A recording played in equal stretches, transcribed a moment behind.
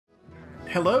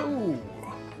Hello,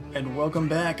 and welcome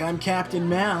back. I'm Captain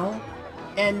Mal,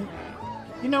 and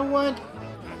you know what?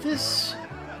 This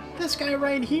guy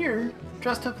right here,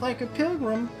 dressed up like a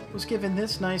pilgrim, was giving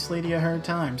this nice lady a hard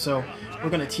time, so we're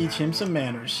gonna teach him some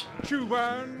manners.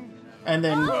 Chuu-Bahn. And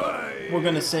then we're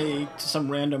gonna say to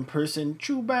some random person,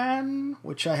 Chuu-Bahn,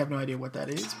 which I have no idea what that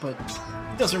is, but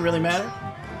it doesn't really matter.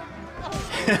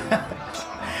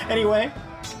 Anyway,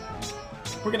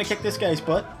 we're gonna kick this guy's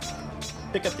butt,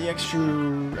 pick up the extra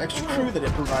crew that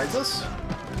it provides us,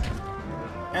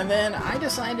 and then I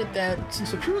decided that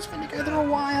since the crew's been together a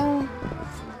while,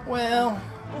 well,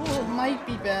 it might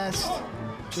be best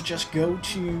to just go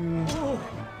to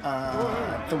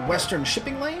the western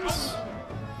shipping lanes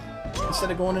instead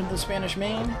of going into the Spanish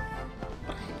Main.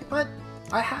 But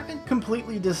I haven't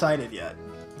completely decided yet,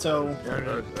 so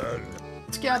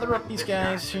let's gather up these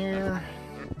guys here.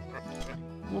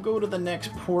 We'll go to the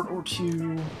next port or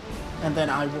two, and then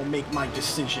I will make my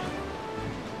decision.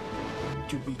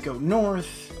 Do we go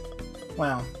north?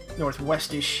 Well,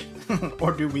 northwestish,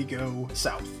 or do we go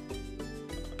south?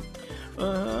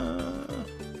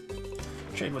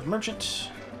 Trade with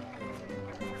merchant.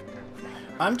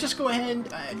 I'm just go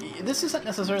ahead. This isn't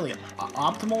necessarily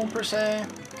optimal per se,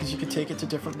 because you could take it to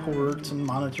different ports and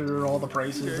monitor all the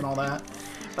prices and all that.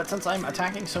 But since I'm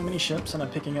attacking so many ships and I'm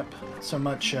picking up so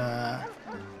much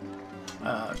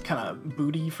kind of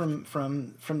booty from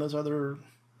those other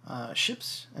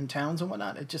ships and towns and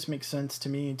whatnot, it just makes sense to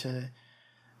me to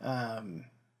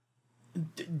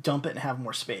dump it and have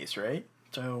more space, right?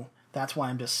 So that's why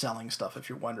I'm just selling stuff, if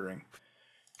you're wondering.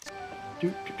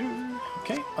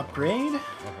 Okay, upgrade.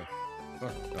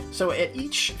 So at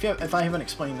each, if I haven't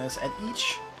explained this, at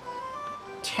each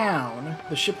town,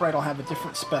 the shipwright will have a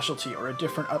different specialty or a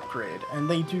different upgrade, and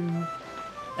they do,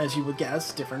 as you would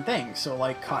guess, different things. So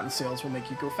like cotton sails will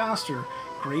make you go faster.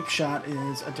 Grape shot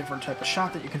is a different type of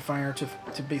shot that you can fire to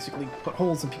basically put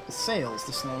holes in people's sails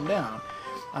to slow them down.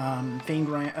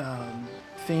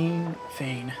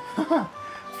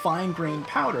 Fine grain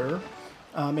powder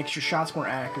makes your shots more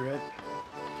accurate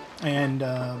and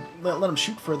let them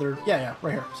shoot further. Yeah,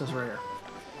 right here. It says right here.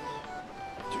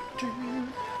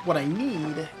 What I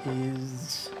need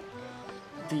is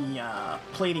the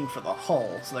plating for the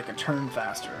hull so that I can turn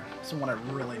faster. That's what I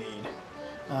really need.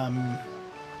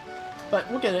 But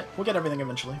we'll get it. We'll get everything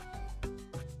eventually.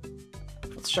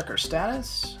 Let's check our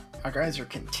status. Our guys are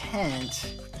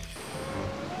content.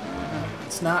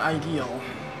 It's not ideal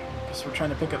because we're trying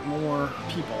to pick up more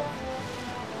people.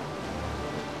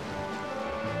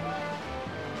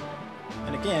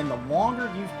 And again, the longer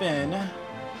you've been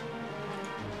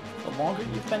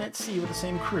at sea with the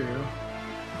same crew,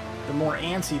 the more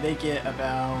antsy they get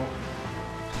about,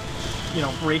 you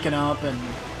know, breaking up and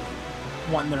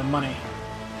wanting their money.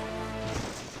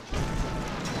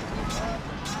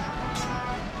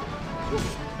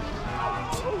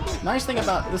 Nice thing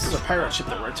about, this is a pirate ship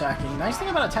that we're attacking, nice thing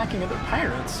about attacking other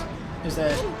pirates is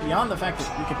that beyond the fact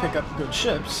that you can pick up good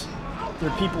ships,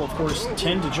 their people, of course,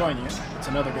 tend to join you. That's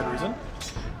another good reason.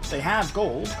 They have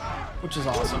gold, which is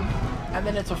awesome. And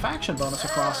then it's a faction bonus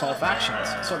across all factions.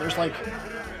 So there's like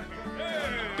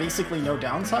basically no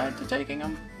downside to taking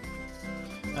them.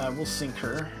 We'll sink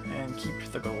her and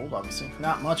keep the gold, obviously.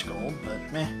 Not much gold,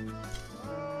 but meh.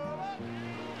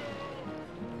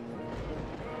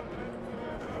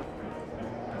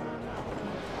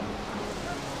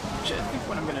 Actually, I think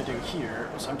what I'm going to do here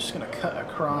is I'm just going to cut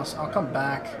across. I'll come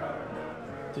back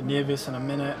to Nevis in a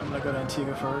minute. I'm going to go to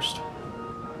Antigua first.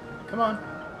 Come on.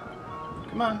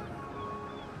 Come on.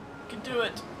 I can do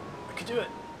it. I can do it.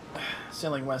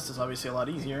 Sailing west is obviously a lot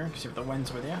easier because you have the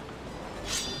winds with you.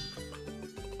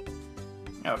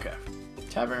 Okay.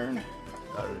 Tavern.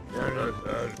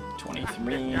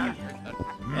 23. Yeah,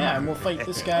 and we'll fight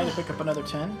this guy to pick up another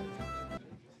 10.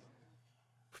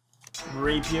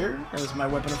 Rapier is my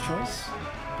weapon of choice.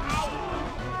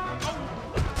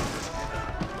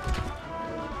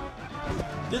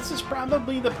 This is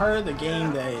probably the part of the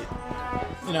game that,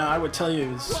 you know, I would tell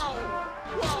you is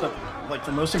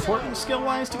the most important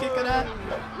skill-wise to get good at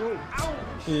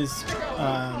is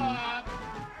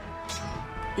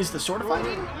the sword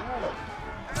fighting,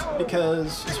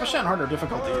 because especially on harder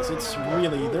difficulties,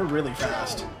 they're really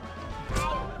fast,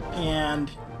 and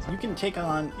you can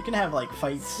have like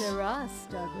fights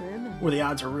where the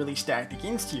odds are really stacked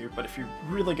against you, but if you're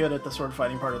really good at the sword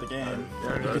fighting part of the game,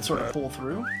 you can sort of pull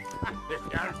through.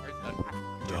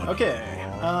 Okay,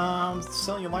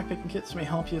 selling your lockpicking kits may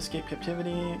help you escape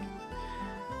captivity.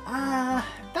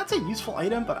 That's a useful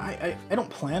item, but I don't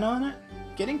plan on it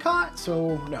getting caught,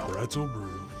 so no.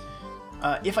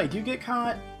 If I do get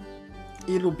caught,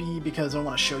 it'll be because I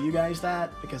want to show you guys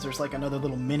that, because there's like another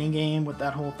little mini game with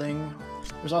that whole thing.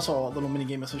 There's also a little mini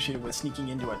game associated with sneaking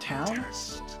into a town.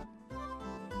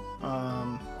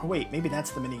 Oh wait, maybe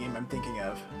that's the mini game I'm thinking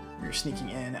of. Where you're sneaking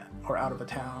in or out of a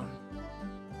town,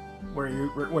 where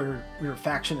your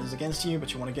faction is against you,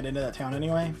 but you want to get into that town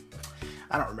anyway.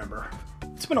 I don't remember.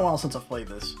 It's been a while since I've played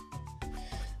this.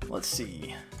 Let's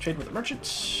see. Trade with the merchant.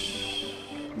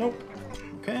 Nope.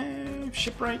 Okay.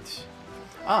 Shipwright.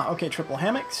 Ah, okay. Triple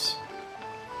hammocks.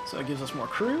 So it gives us more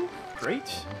crew.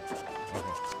 Great.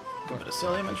 Go to the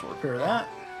sell image. We'll repair that.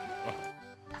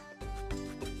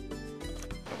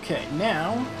 Okay,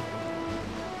 now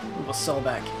we will sell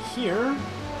back here.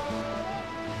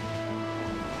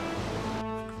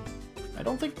 I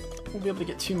don't think we'll be able to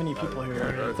get too many people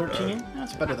here. 13?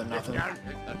 That's better than nothing.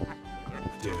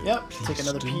 Yep, take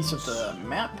another piece of the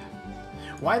map.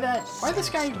 Why this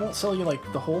guy won't sell you like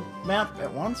the whole map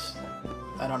at once?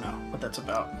 I don't know what that's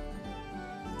about.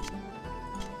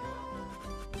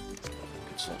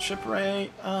 Sold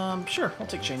shipwright. Sure, I'll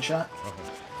take chain shot.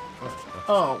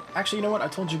 Oh, actually, you know what? I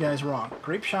told you guys wrong.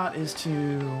 Grape shot is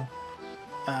to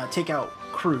take out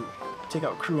crew. Take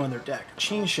out crew on their deck.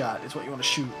 Chain shot is what you want to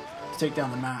shoot to take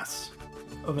down the masts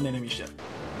of an enemy ship.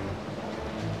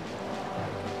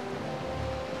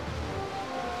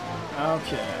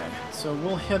 Okay, so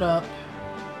we'll hit up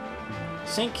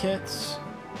St. Kitts,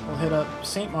 we'll hit up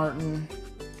St. Martin,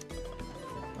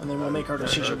 and then we'll make our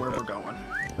decision where we're going.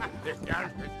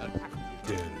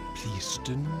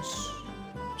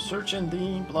 Search in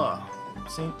the blah.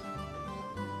 Saint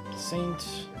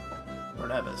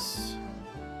Barnabas.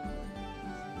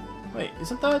 Wait,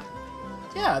 isn't that?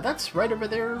 Yeah, that's right over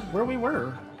there where we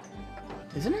were.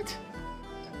 Isn't it?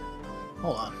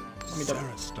 Hold on.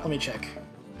 Let me check.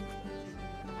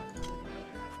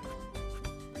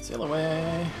 Sail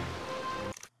away.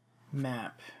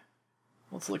 Map.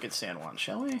 Let's look at San Juan,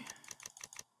 shall we?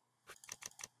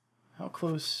 How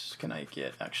close can I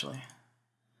get, actually?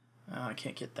 Oh, I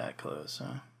can't get that close,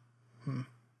 huh?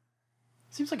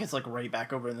 Seems like it's like right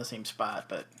back over in the same spot,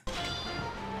 but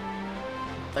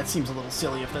that seems a little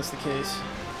silly if that's the case.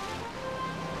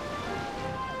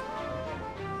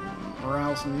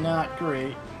 Morale's not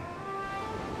great.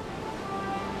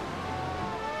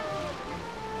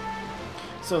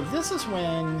 So this is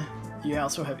when you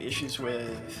also have issues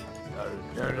with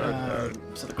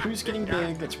so the crew's getting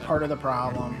big, that's part of the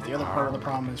problem. The other part of the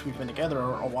problem is we've been together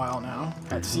a while now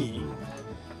at sea.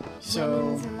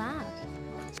 So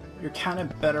you're kind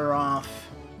of better off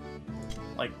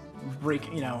like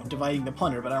dividing the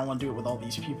plunder, but I don't want to do it with all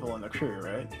these people in the crew,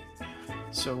 right?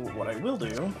 So what I will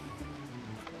do,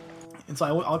 and so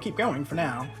I'll keep going for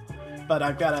now, but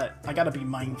I gotta be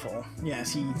mindful. Yeah,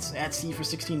 he's at sea for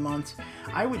 16 months.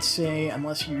 I would say,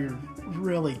 unless you're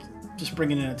really just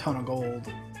bringing in a ton of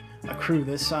gold, a crew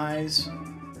this size,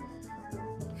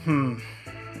 and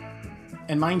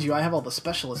mind you, I have all the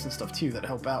specialists and stuff too that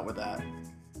help out with that.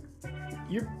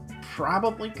 You're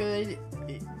probably good.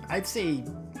 I'd say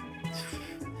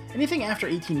anything after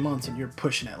 18 months and you're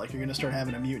pushing it, like you're gonna start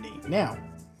having a mutiny. Now,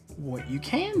 what you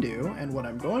can do, and what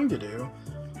I'm going to do,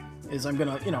 is I'm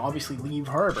gonna, obviously leave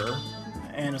harbor,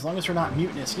 and as long as they're not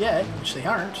mutinous yet, which they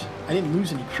aren't, I didn't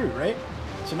lose any crew, right?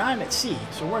 So now I'm at sea,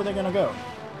 so where are they gonna go?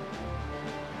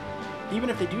 Even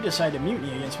if they do decide to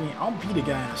mutiny against me, I'll beat a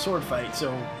guy in a sword fight,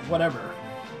 so whatever.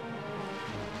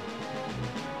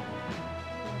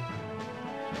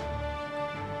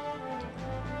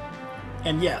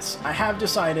 And yes, I have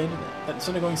decided that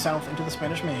instead of going south into the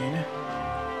Spanish Main,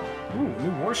 ooh,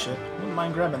 new warship, wouldn't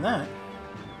mind grabbing that.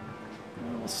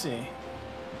 We'll see.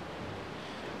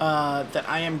 That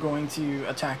I am going to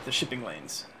attack the shipping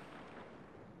lanes.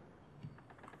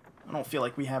 I don't feel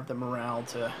like we have the morale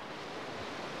to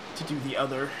do the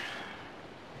other.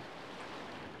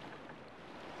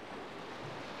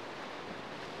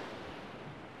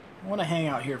 I want to hang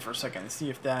out here for a second and see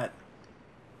if that,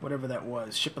 whatever that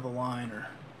was, ship of the line or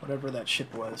whatever that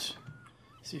ship was,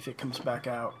 see if it comes back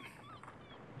out.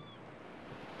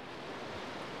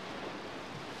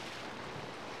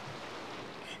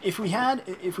 If we had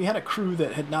a crew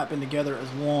that had not been together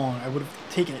as long, I would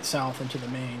have taken it south into the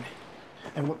main.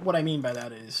 And what I mean by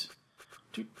that is,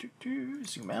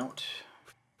 zoom out,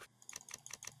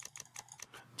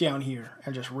 down here,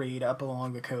 and just raid up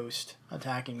along the coast,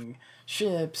 attacking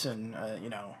ships and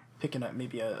picking up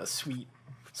maybe a sweet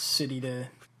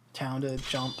town to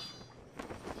jump.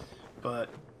 But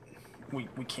we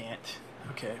can't.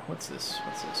 Okay, what's this?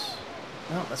 What's this?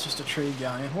 No, that's just a trade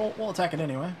guy. We'll attack it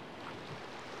anyway.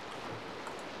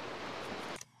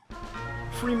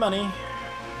 Free money.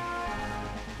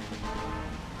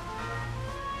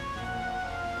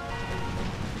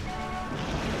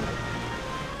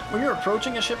 when you're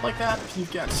approaching a ship like that, if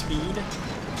you've got speed,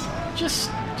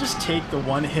 just take the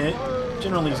one hit.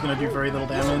 Generally, it's going to do very little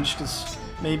damage because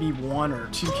maybe 1 or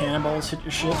 2 cannonballs hit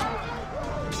your ship.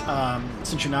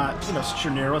 Since you're not, since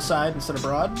you're narrow side instead of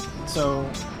broad. So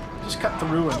just cut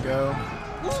through and go,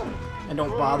 and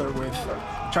don't bother with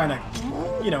trying to,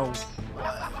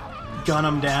 gun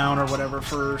them down or whatever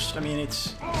first. I mean,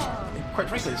 it's quite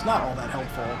frankly, it's not all that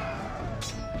helpful.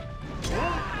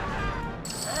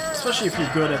 Especially if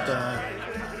you're good at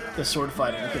the sword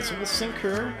fighting. Okay, so we'll sink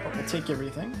her, but we'll take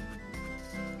everything.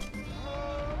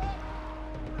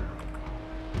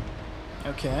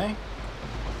 Okay.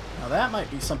 Now that might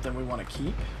be something we want to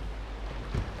keep.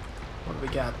 What do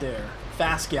we got there?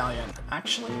 Fast Galleon.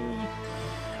 Actually,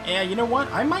 yeah, you know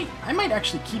what? I might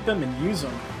actually keep them and use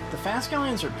them. The Fast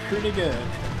Galleons are pretty good.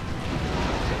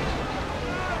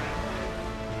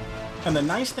 And the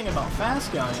nice thing about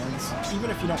Fast Galleons,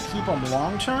 even if you don't keep them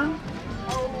long term,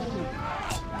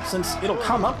 since it'll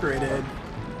come upgraded,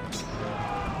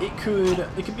 it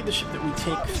could be the ship that we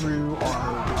take through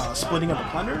our splitting of the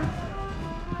plunder.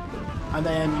 And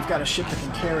then you've got a ship that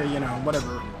can carry,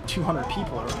 whatever, 200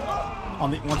 people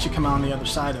on once you come out on the other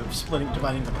side of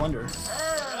dividing the plunder.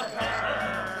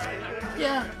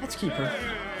 Yeah, let's keep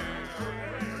her.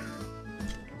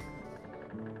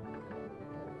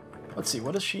 Let's see,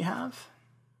 what does she have?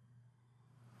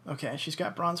 Okay, she's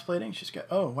got bronze plating. She's got,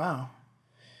 oh wow,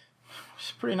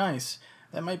 she's pretty nice.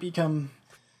 That might become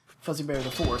Fuzzy Bear the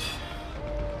 4th.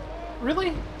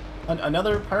 Really?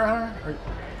 Another Pirate Hunter?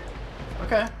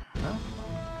 Okay. Well,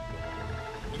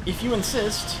 if you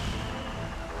insist.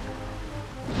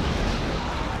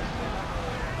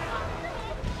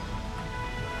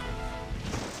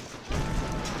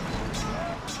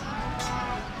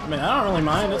 I mean, I don't really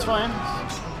mind, it's fine.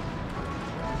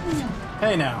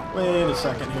 Hey now, wait a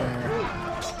second here.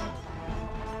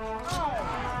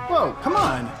 Whoa, come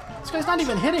on! This guy's not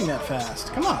even hitting that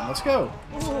fast. Come on, let's go.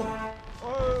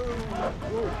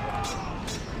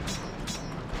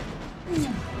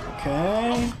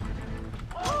 Okay.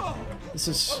 This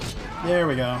is... There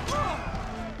we go.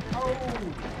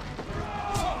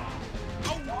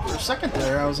 For a second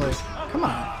there, I was like, come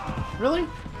on. Really?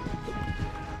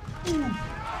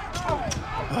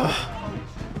 Ugh.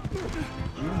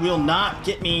 You will not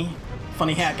get me,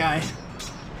 funny hat guy.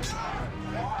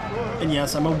 And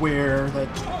yes, I'm aware that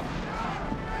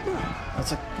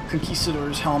that's a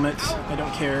Conquistador's helmet. I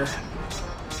don't care.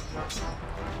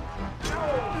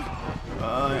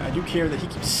 I do care that he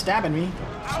keeps stabbing me.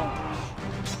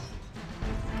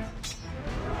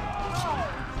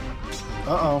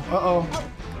 Uh-oh,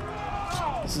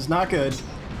 uh-oh. This is not good.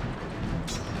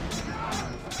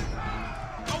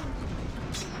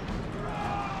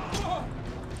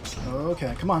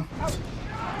 Okay, come on.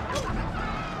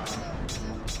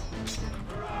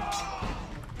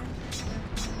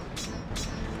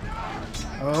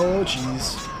 Oh,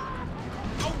 jeez.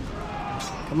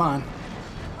 Come on.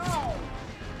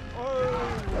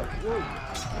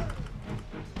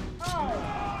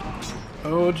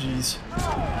 Oh, jeez.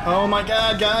 Oh my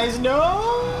god, guys,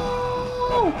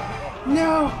 no!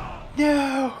 No!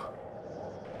 No!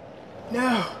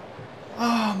 No!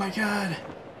 Oh my god.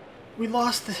 We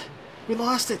lost it. We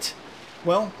lost it.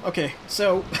 Well, okay,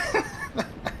 so...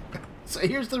 so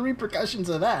here's the repercussions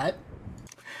of that.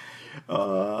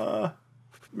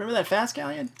 Remember that Fast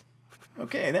Galleon?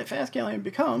 Okay, that Fast Galleon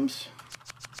becomes...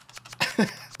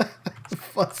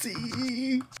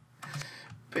 Fuzzy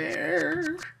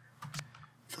Bear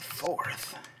the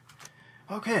 4th.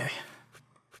 Okay.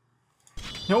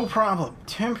 No problem.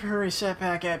 Temporary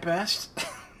setback at best.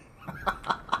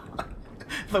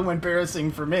 Though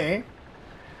embarrassing for me.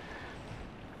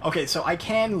 Okay, so I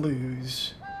can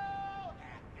lose.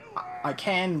 I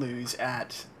can lose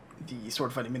at the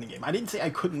sword fighting minigame. I didn't say I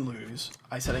couldn't lose.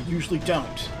 I said I usually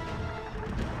don't.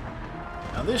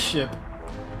 Now this ship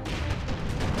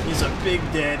is a big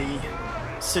daddy,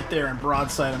 sit there and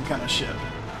broadside him kind of ship.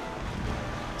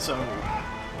 So,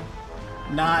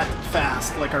 not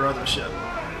fast like our other ship.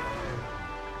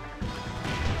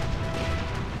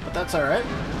 But that's alright,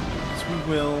 because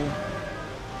we will...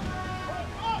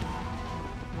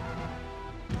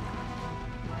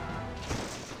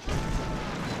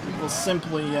 We'll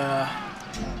simply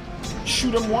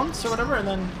shoot him once or whatever, and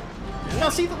then... Now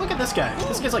see, look at this guy.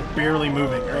 This guy's like barely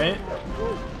moving, right?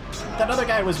 That other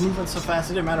guy was moving so fast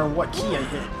it didn't matter what key I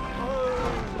hit.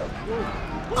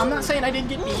 I'm not saying I didn't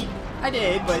get beat. I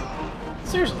did, but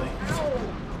seriously.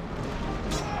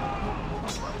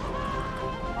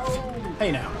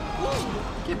 Hey now.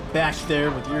 Get back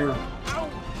there with your...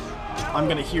 I'm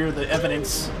gonna hear the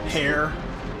evidence hair.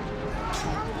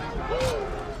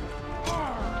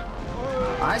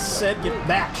 I said get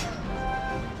back.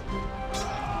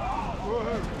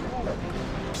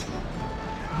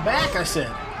 Back, I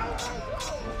said.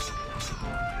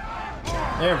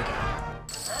 There we go.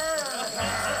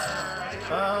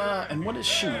 And what is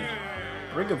she?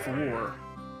 Brig of War.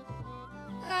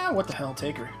 Ah, what the hell,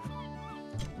 take her.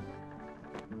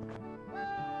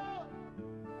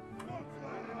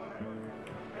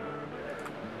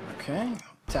 Okay,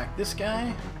 attack this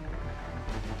guy.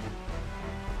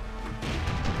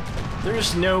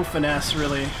 There's no finesse,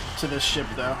 really, to this ship,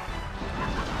 though.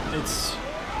 It's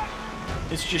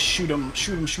just shoot 'em,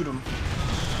 shoot 'em, shoot 'em.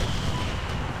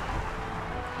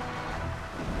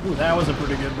 Ooh, that was a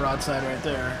pretty good broadside right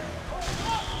there.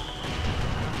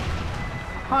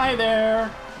 Hi there!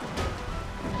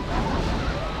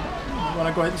 You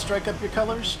wanna go ahead and strike up your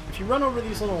colors? If you run over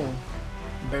these little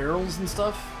barrels and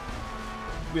stuff,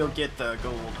 we'll get the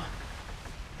gold.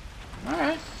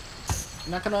 Alright.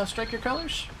 You're not gonna strike your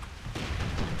colors?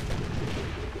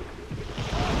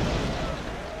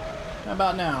 How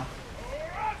about now?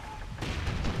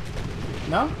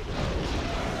 No?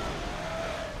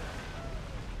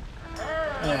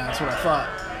 Yeah, that's what I thought.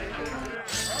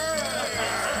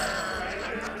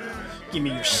 Give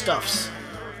me your stuffs.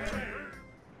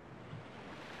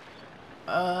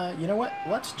 You know what?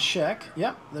 Let's check.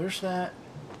 Yep, there's that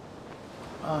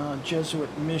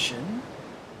Jesuit mission.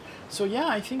 So yeah,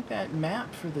 I think that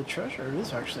map for the treasure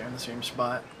is actually on the same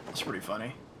spot. It's pretty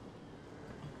funny.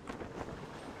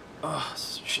 Oh,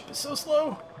 this ship is so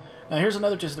slow. Now here's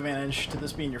another disadvantage to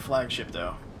this being your flagship,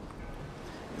 though.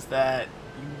 Is that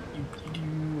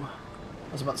you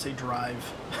I was about to say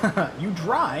drive. You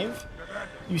drive,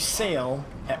 you sail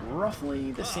at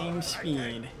roughly the same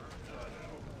speed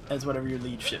as whatever your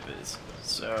lead ship is.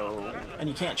 So, and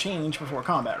you can't change before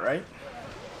combat, right?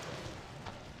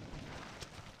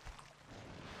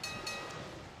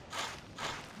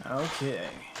 Okay.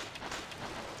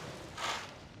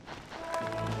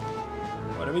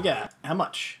 What do we got? How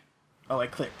much? Oh, I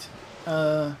clicked.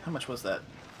 How much was that?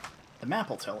 The map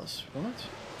will tell us, won't it?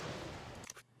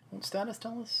 Won't status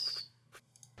tell us?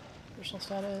 Personal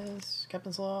status,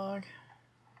 captain's log.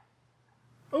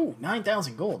 Oh,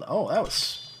 9,000 gold. Oh, that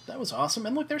was awesome.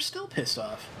 And look, they're still pissed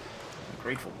off.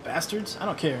 Grateful bastards. I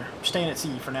don't care. I'm staying at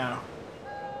sea for now.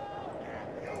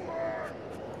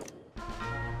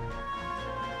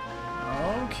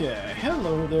 Okay,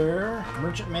 hello there,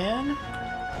 merchant man.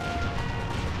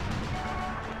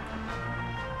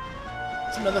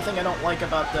 That's another thing I don't like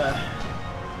about the...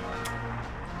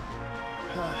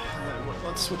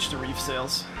 let's switch to reef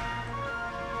sails.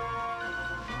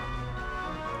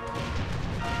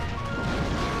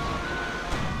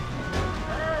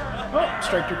 Oh,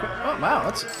 strike your... Oh, wow,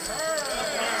 that's...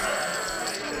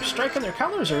 They're striking their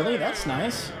colors early, that's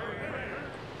nice.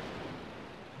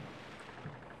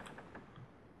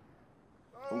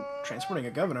 Oh, transporting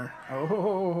a governor.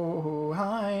 Oh,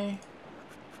 hi.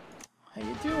 How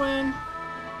you doing?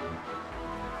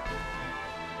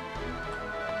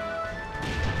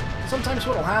 Sometimes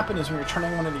what'll happen is when you're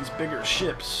turning one of these bigger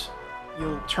ships,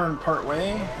 you'll turn part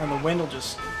way, and the wind will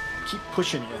just keep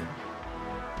pushing you.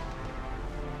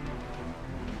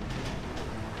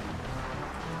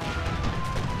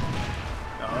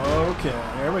 Okay,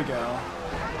 there we go.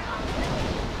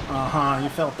 Uh-huh, you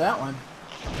felt that one.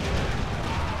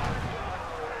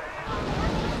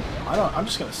 I'm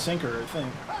just gonna sink her, I think.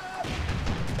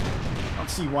 I don't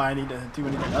see why I need to do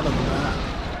anything other than that.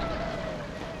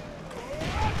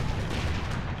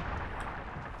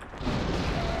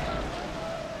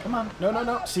 Come on. No, no,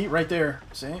 no. See, right there.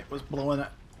 See, it was blowing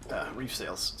that reef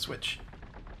sails switch.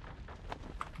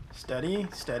 Steady,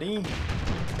 steady.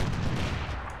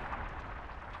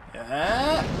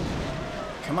 Yeah.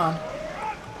 Come on.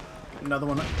 Another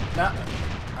one. Nah,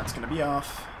 that's going to be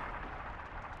off.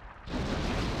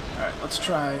 Alright, let's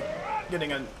try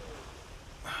getting a...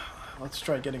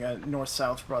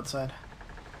 north-south broadside.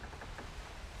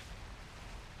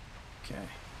 Okay.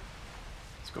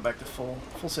 Let's go back to full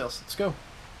sails. Let's go.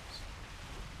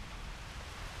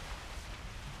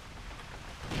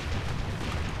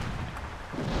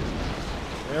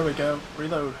 There we go.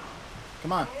 Reload.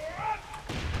 Come on.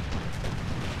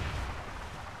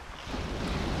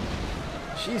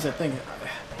 Jeez, that thing...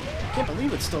 I can't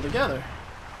believe it's still together.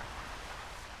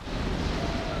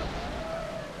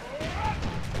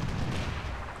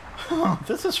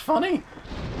 This is funny.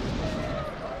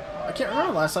 I can't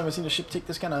remember the last time I've seen a ship take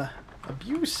this kind of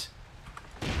abuse.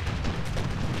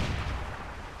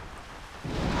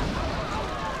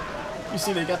 You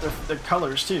see they got their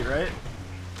colors too, right?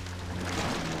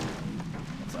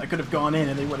 So I could have gone in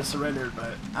and they would have surrendered,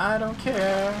 but I don't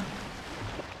care.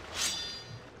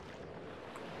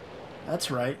 That's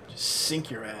right. Just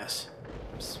sink your ass.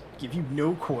 Just give you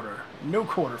no quarter. No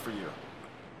quarter for you.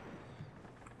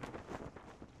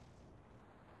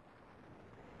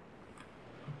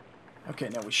 Okay,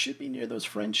 now we should be near those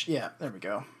French. Yeah, there we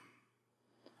go.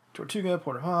 Tortuga,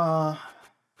 Porta.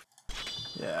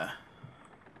 Yeah.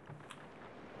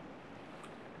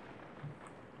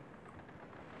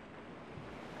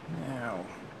 Now,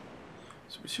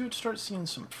 so we should start seeing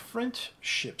some French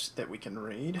ships that we can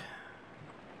raid.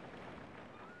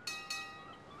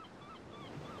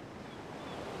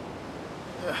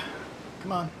 Ugh.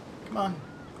 Come on, come on.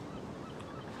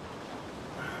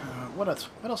 What else?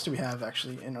 What else do we have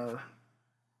actually in our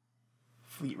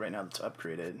fleet right now that's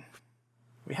upgraded?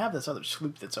 We have this other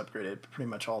sloop that's upgraded pretty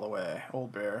much all the way.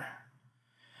 Old Bear.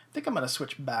 I think I'm gonna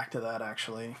switch back to that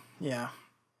actually. Yeah.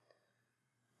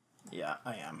 Yeah,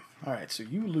 I am. Alright, so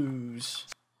you lose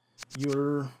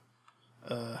your,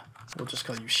 we'll just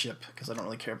call you ship, because I don't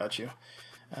really care about you.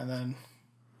 And then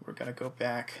we're gonna go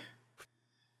back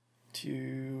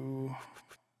to,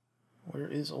 where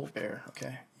is Old Bear?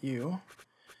 Okay, you,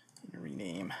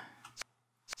 rename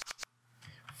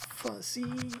Fuzzy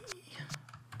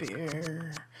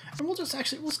Bear. And we'll just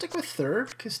actually, we'll stick with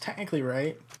third, because technically,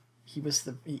 right, he was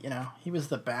the, you know, he was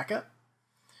the backup.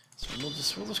 So we'll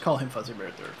just call him Fuzzy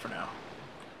Bear third for now.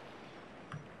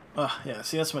 Yeah,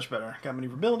 see, that's much better. Got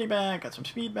maneuverability back, got some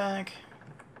speed back.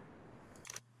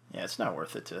 Yeah, it's not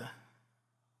worth it to...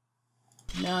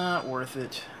 Not worth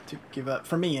it to give up.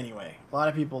 For me, anyway. A lot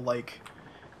of people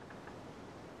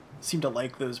seem to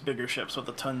like those bigger ships with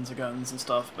the tons of guns and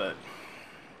stuff, but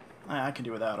I can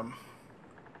do without them.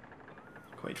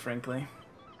 Quite frankly.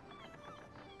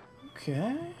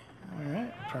 Okay.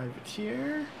 Alright,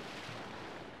 privateer.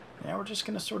 Now we're just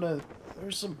gonna sort of...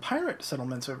 There's some pirate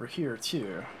settlements over here,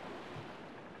 too.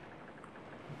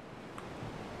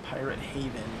 Pirate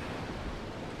Haven.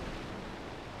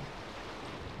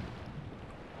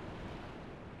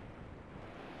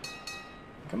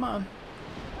 Come on.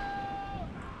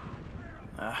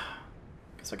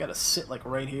 Guess I gotta sit, like,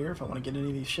 right here if I want to get any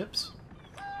of these ships.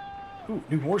 Ooh,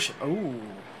 new warship. Oh.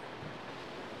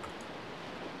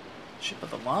 Ship of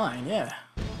the line, yeah.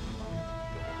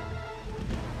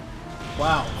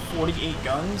 Wow, 48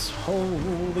 guns?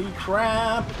 Holy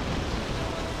crap!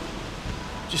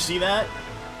 Did you see that?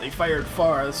 They fired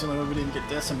far, that's the only way we didn't get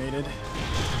decimated.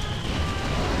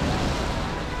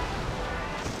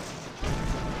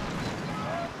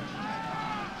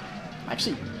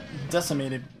 Actually,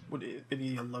 decimated would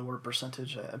be a lower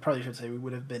percentage. I probably should say we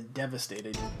would have been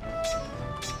devastated.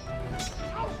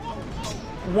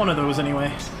 One of those,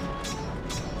 anyway.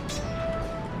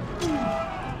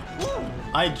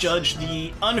 I judge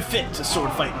the unfit to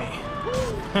sword fight me.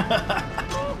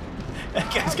 That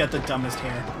guy's got the dumbest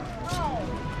hair.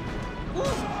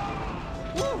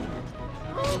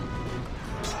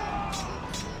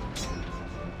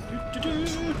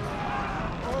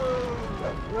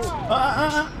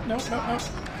 No, no, no.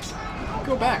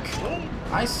 Go back.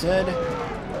 I said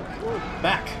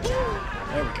back.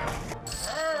 There we go.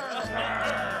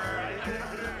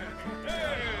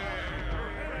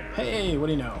 Hey, what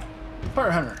do you know?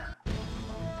 Fire Hunter.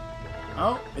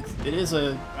 Oh, it is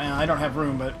a... I don't have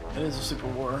room, but it is a Super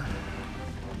War.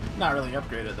 Not really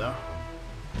upgraded, though.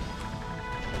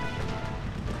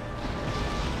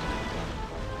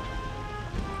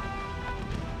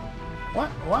 What?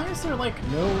 Why is there, like,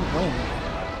 no wind?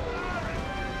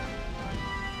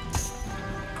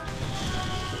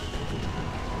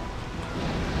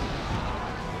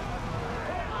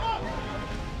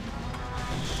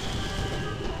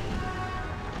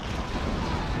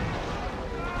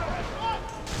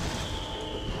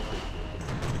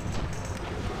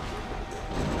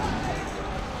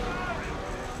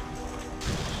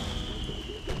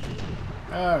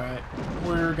 Alright,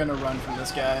 we're gonna run from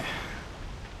this guy.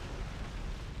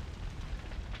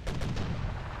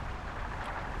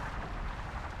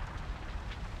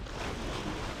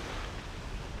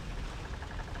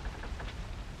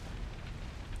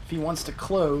 If he wants to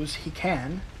close, he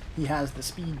can. He has the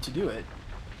speed to do it.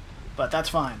 But that's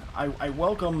fine. I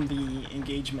welcome the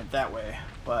engagement that way,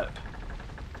 but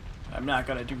I'm not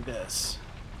gonna do this.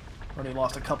 Already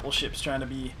lost a couple ships trying to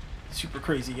be super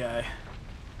crazy guy.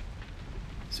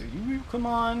 So you come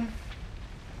on.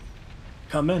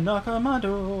 Come and knock on my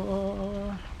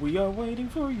door. We are waiting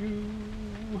for you.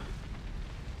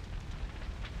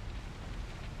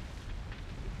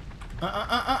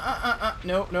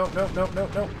 No, no, no, no, no,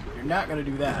 no. You're not gonna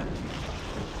do that.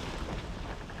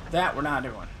 That we're not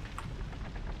doing.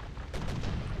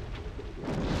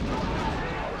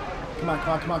 Come on, come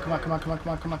on, come on, come on, come on, come on,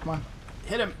 come on, come on, come on.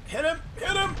 Hit him, hit him,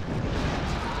 hit him!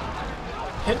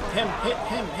 Hit him, hit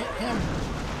him, hit him.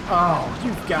 Oh,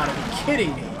 you've got to be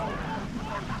kidding me.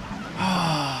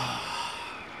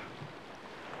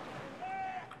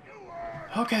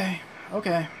 Okay,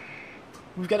 okay.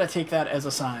 We've got to take that as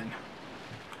a sign.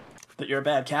 That you're a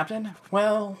bad captain?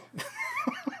 Well,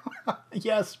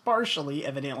 yes, partially,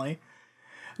 evidently.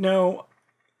 No,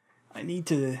 I need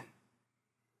to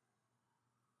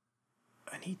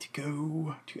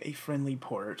go to a friendly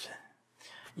port.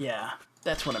 Yeah,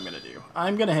 that's what I'm going to do.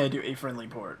 I'm going to head to a friendly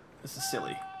port. This is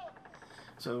silly.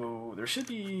 So, there should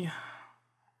be...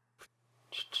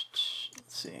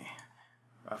 Let's see.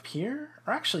 Up here?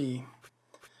 Or actually,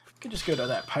 I could just go to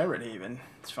that pirate haven.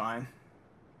 It's fine.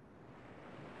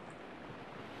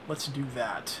 Let's do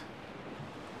that.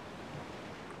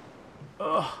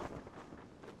 Ugh.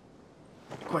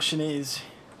 The question is,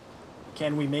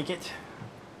 can we make it?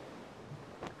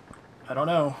 I don't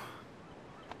know.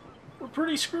 We're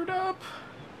pretty screwed up.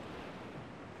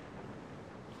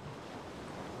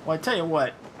 Well, I tell you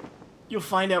what, you'll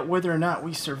find out whether or not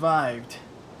we survived,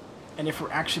 and if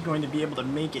we're actually going to be able to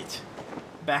make it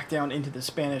back down into the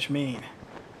Spanish Main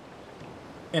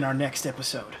in our next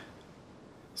episode.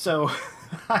 So,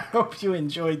 I hope you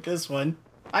enjoyed this one.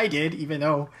 I did, even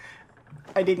though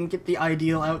I didn't get the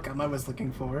ideal outcome I was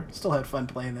looking for. Still had fun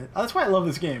playing it. That's why I love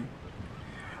this game.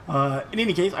 In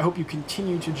any case, I hope you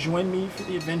continue to join me for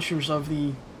the adventures of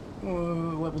the...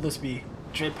 what will this be?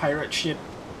 Dread Pirate Ship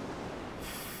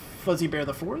Fuzzy Bear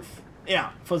the 4th?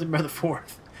 Yeah, Fuzzy Bear the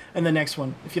 4th. And the next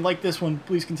one. If you like this one,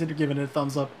 please consider giving it a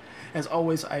thumbs up. As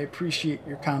always, I appreciate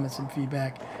your comments and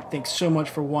feedback. Thanks so much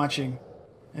for watching.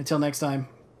 Until next time,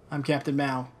 I'm Captain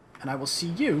Mal, and I will see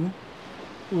you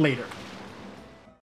later.